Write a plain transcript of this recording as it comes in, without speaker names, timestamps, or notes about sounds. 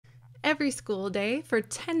Every school day for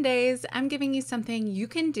 10 days, I'm giving you something you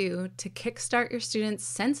can do to kickstart your students'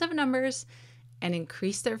 sense of numbers and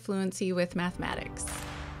increase their fluency with mathematics.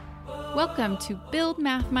 Welcome to Build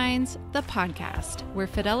Math Minds, the podcast, where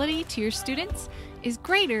fidelity to your students is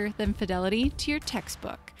greater than fidelity to your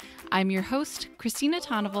textbook. I'm your host, Christina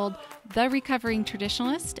Tondevold, the recovering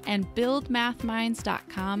traditionalist and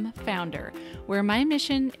BuildMathMinds.com founder, where my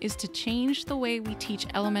mission is to change the way we teach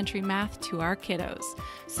elementary math to our kiddos.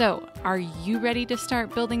 So, are you ready to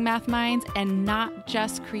start building math minds and not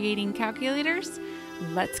just creating calculators?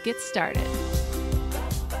 Let's get started.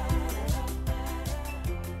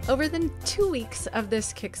 Over the 2 weeks of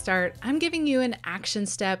this Kickstart, I'm giving you an action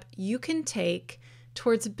step you can take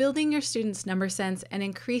towards building your students' number sense and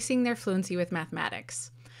increasing their fluency with mathematics.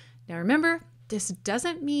 Now remember, this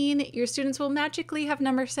doesn't mean your students will magically have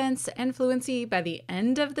number sense and fluency by the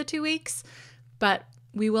end of the 2 weeks, but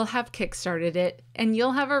we will have kickstarted it and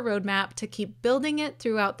you'll have a roadmap to keep building it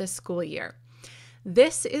throughout this school year.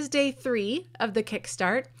 This is day 3 of the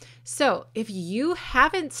Kickstart, so if you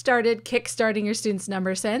haven't started kickstarting your students'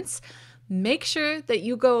 number sense, make sure that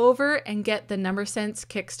you go over and get the Number Sense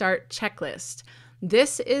Kickstart checklist.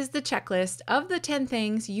 This is the checklist of the 10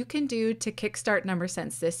 things you can do to kickstart number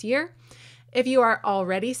sense this year. If you are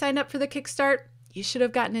already signed up for the Kickstart, you should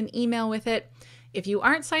have gotten an email with it. If you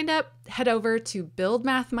aren't signed up, head over to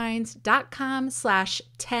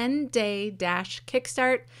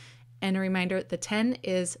buildmathminds.com/10day-kickstart. And a reminder, the 10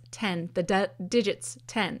 is 10, the digits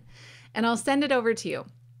 10. And I'll send it over to you.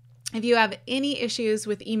 If you have any issues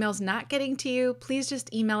with emails not getting to you, please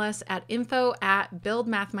just email us at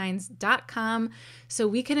info@buildmathminds.com so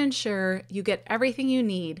we can ensure you get everything you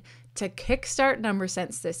need to kickstart number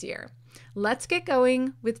sense this year. Let's get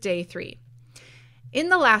going with day 3. In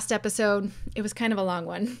the last episode, it was kind of a long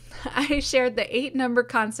one, I shared the 8 number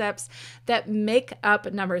concepts that make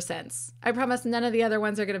up number sense. I promise none of the other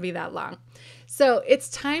ones are going to be that long. So it's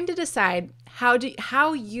time to decide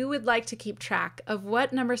how you would like to keep track of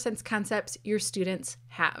what number sense concepts your students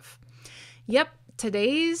have. Yep,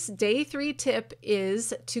 today's day 3 tip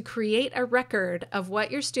is to create a record of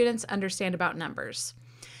what your students understand about numbers.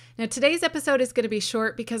 Now, today's episode is going to be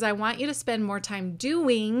short because I want you to spend more time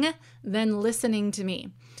doing than listening to me.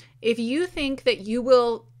 If you think that you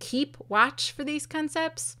will keep watch for these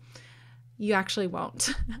concepts, you actually won't.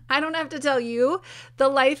 I don't have to tell you, the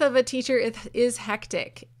life of a teacher is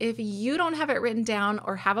hectic. If you don't have it written down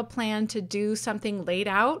or have a plan to do something laid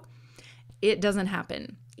out, it doesn't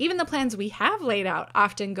happen. Even the plans we have laid out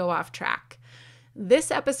often go off track.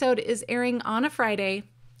 This episode is airing on a Friday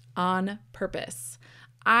on purpose.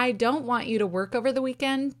 I don't want you to work over the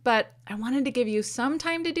weekend, but I wanted to give you some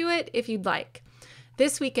time to do it if you'd like.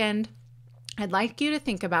 This weekend, I'd like you to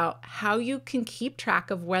think about how you can keep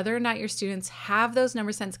track of whether or not your students have those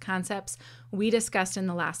number sense concepts we discussed in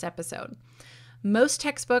the last episode. Most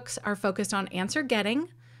textbooks are focused on answer getting,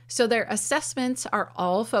 so their assessments are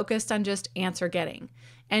all focused on just answer getting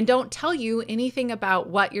and don't tell you anything about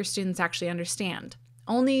what your students actually understand,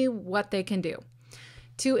 only what they can do.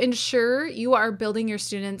 To ensure you are building your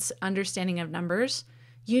students' understanding of numbers,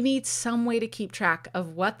 you need some way to keep track of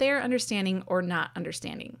what they are understanding or not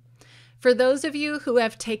understanding. For those of you who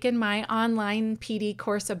have taken my online PD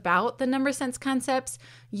course about the number sense concepts,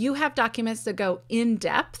 you have documents that go in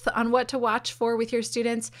depth on what to watch for with your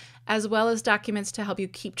students, as well as documents to help you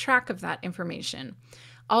keep track of that information.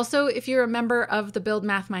 Also, if you're a member of the Build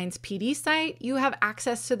Math Minds PD site, you have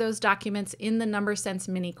access to those documents in the Number Sense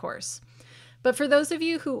mini course. But for those of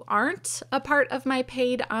you who aren't a part of my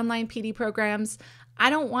paid online PD programs,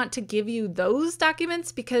 I don't want to give you those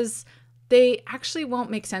documents because they actually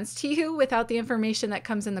won't make sense to you without the information that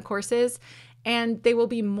comes in the courses, and they will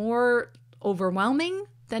be more overwhelming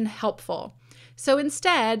than helpful. So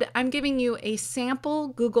instead, I'm giving you a sample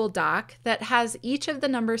Google Doc that has each of the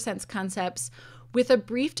number sense concepts with a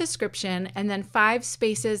brief description and then 5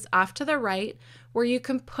 spaces off to the right where you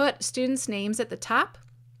can put students' names at the top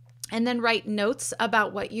and then write notes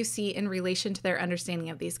about what you see in relation to their understanding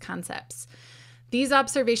of these concepts. These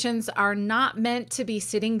observations are not meant to be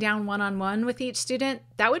sitting down one-on-one with each student.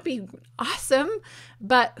 That would be awesome,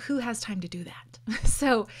 but who has time to do that?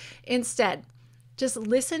 So instead, just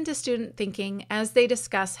listen to student thinking as they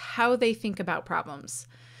discuss how they think about problems.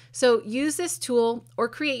 So use this tool or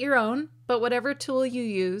create your own, but whatever tool you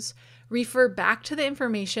use, refer back to the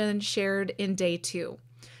information shared in day 2.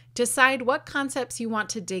 Decide what concepts you want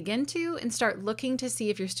to dig into and start looking to see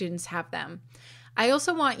if your students have them. I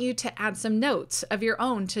also want you to add some notes of your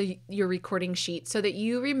own to your recording sheet so that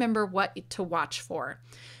you remember what to watch for.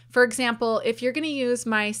 For example, if you're going to use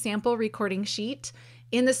my sample recording sheet,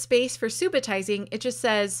 in the space for subitizing, it just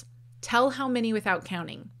says Tell how many without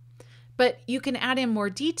counting. But you can add in more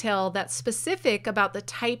detail that's specific about the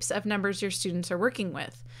types of numbers your students are working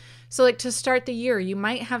with. So like to start the year, you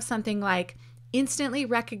might have something like instantly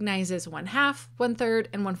recognizes 1/2, 1/3,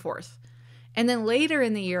 and 1/4. And then later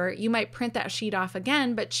in the year, you might print that sheet off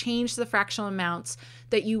again, but change the fractional amounts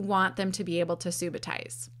that you want them to be able to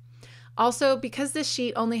subitize. Also, because this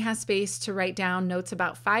sheet only has space to write down notes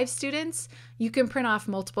about 5 students, you can print off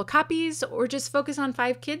multiple copies or just focus on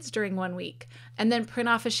 5 kids during one week, and then print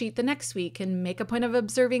off a sheet the next week and make a point of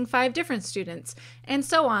observing 5 different students, and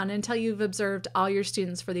so on until you've observed all your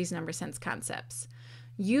students for these number sense concepts.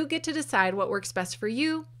 You get to decide what works best for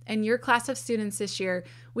you and your class of students this year,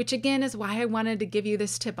 which again is why I wanted to give you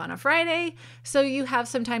this tip on a Friday, so you have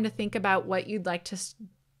some time to think about what you'd like to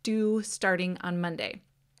do starting on Monday.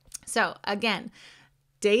 So again,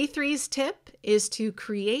 day 3's tip is to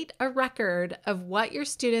create a record of what your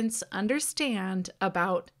students understand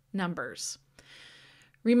about numbers.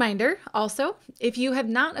 Reminder also, if you have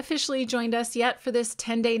not officially joined us yet for this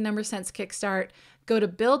 10-day Number Sense Kickstart, go to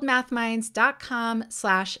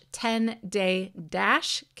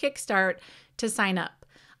buildmathminds.com/10day-kickstart to sign up.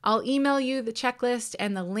 I'll email you the checklist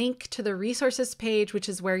and the link to the resources page, which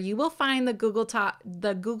is where you will find the Google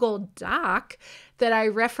Doc that I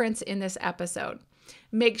reference in this episode.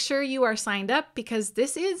 Make sure you are signed up because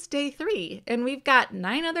this is day 3 and we've got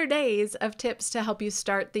 9 other days of tips to help you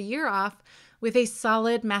start the year off with a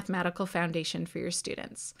solid mathematical foundation for your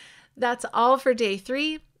students. That's all for day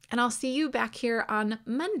 3, and I'll see you back here on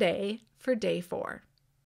Monday for day 4.